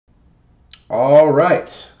All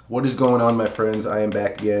right. What is going on, my friends? I am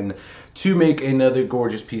back again to make another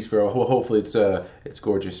gorgeous piece for y'all. Hopefully it's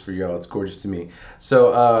gorgeous for y'all. It's gorgeous to me.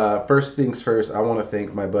 So first things first, I want to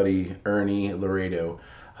thank my buddy Ernie Laredo.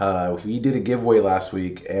 He did a giveaway last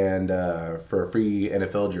week and for a free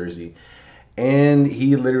NFL jersey, and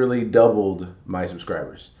he literally doubled my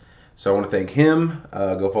subscribers. So I want to thank him.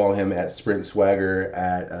 Go follow him at Sprint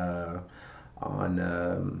Swagger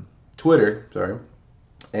on Twitter. Sorry.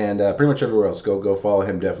 And pretty much everywhere else, go follow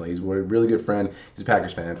him definitely. He's a really good friend. He's a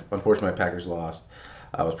Packers fan. Unfortunately, my Packers lost.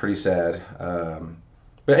 I was pretty sad.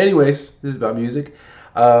 But anyways, this is about music.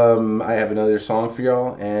 I have another song for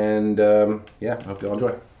y'all, and yeah, I hope y'all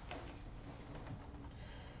enjoy.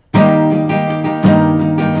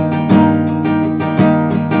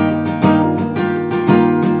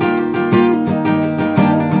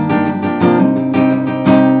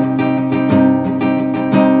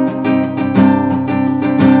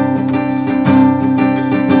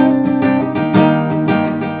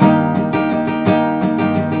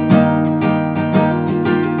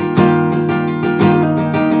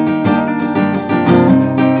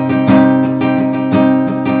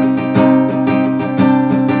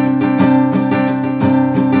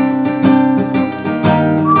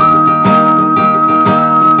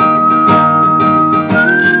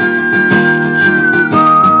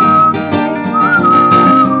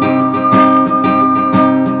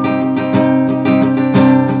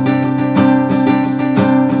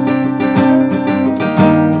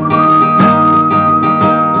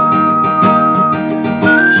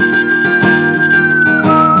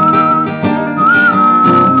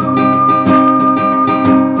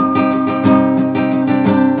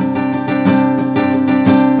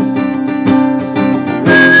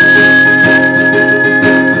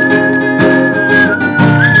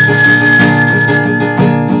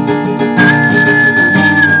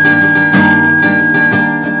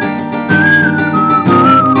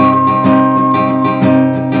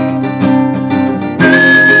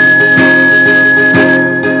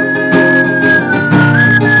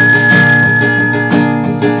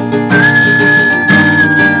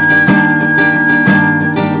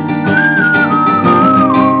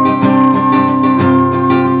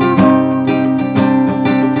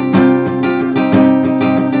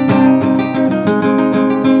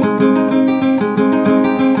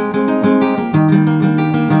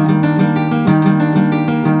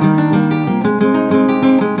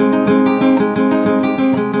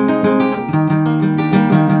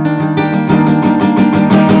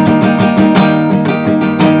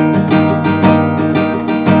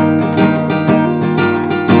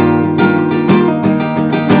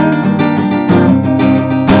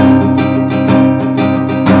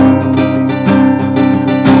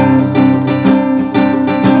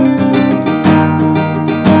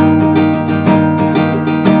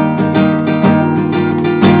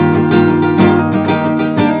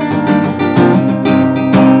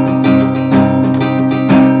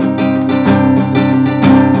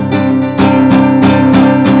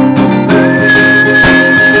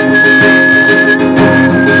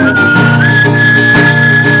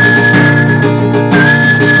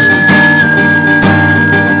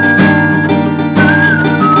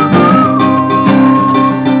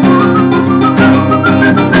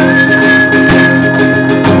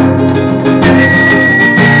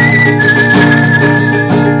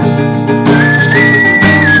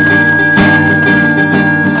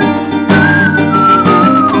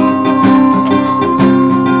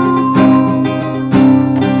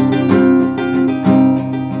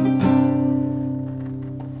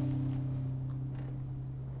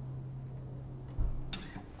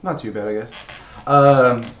 Not too bad, I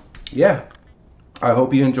guess. Yeah. I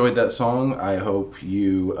hope you enjoyed that song. I hope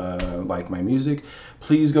you like my music.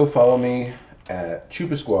 Please go follow me at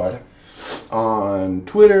Chupa Squad on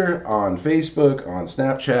Twitter, on Facebook, on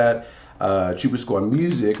Snapchat, Chupa Squad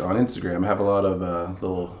Music on Instagram. I have a lot of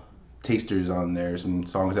little tasters on there, some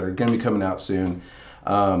songs that are going to be coming out soon.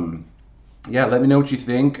 Yeah, let me know what you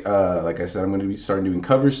think. Like I said, I'm going to be starting doing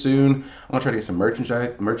covers soon. I'm going to try to get some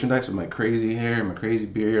merchandise with my crazy hair and my crazy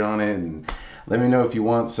beard on it. And let me know if you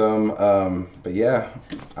want some. But yeah,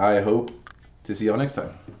 I hope to see y'all next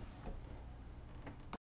time.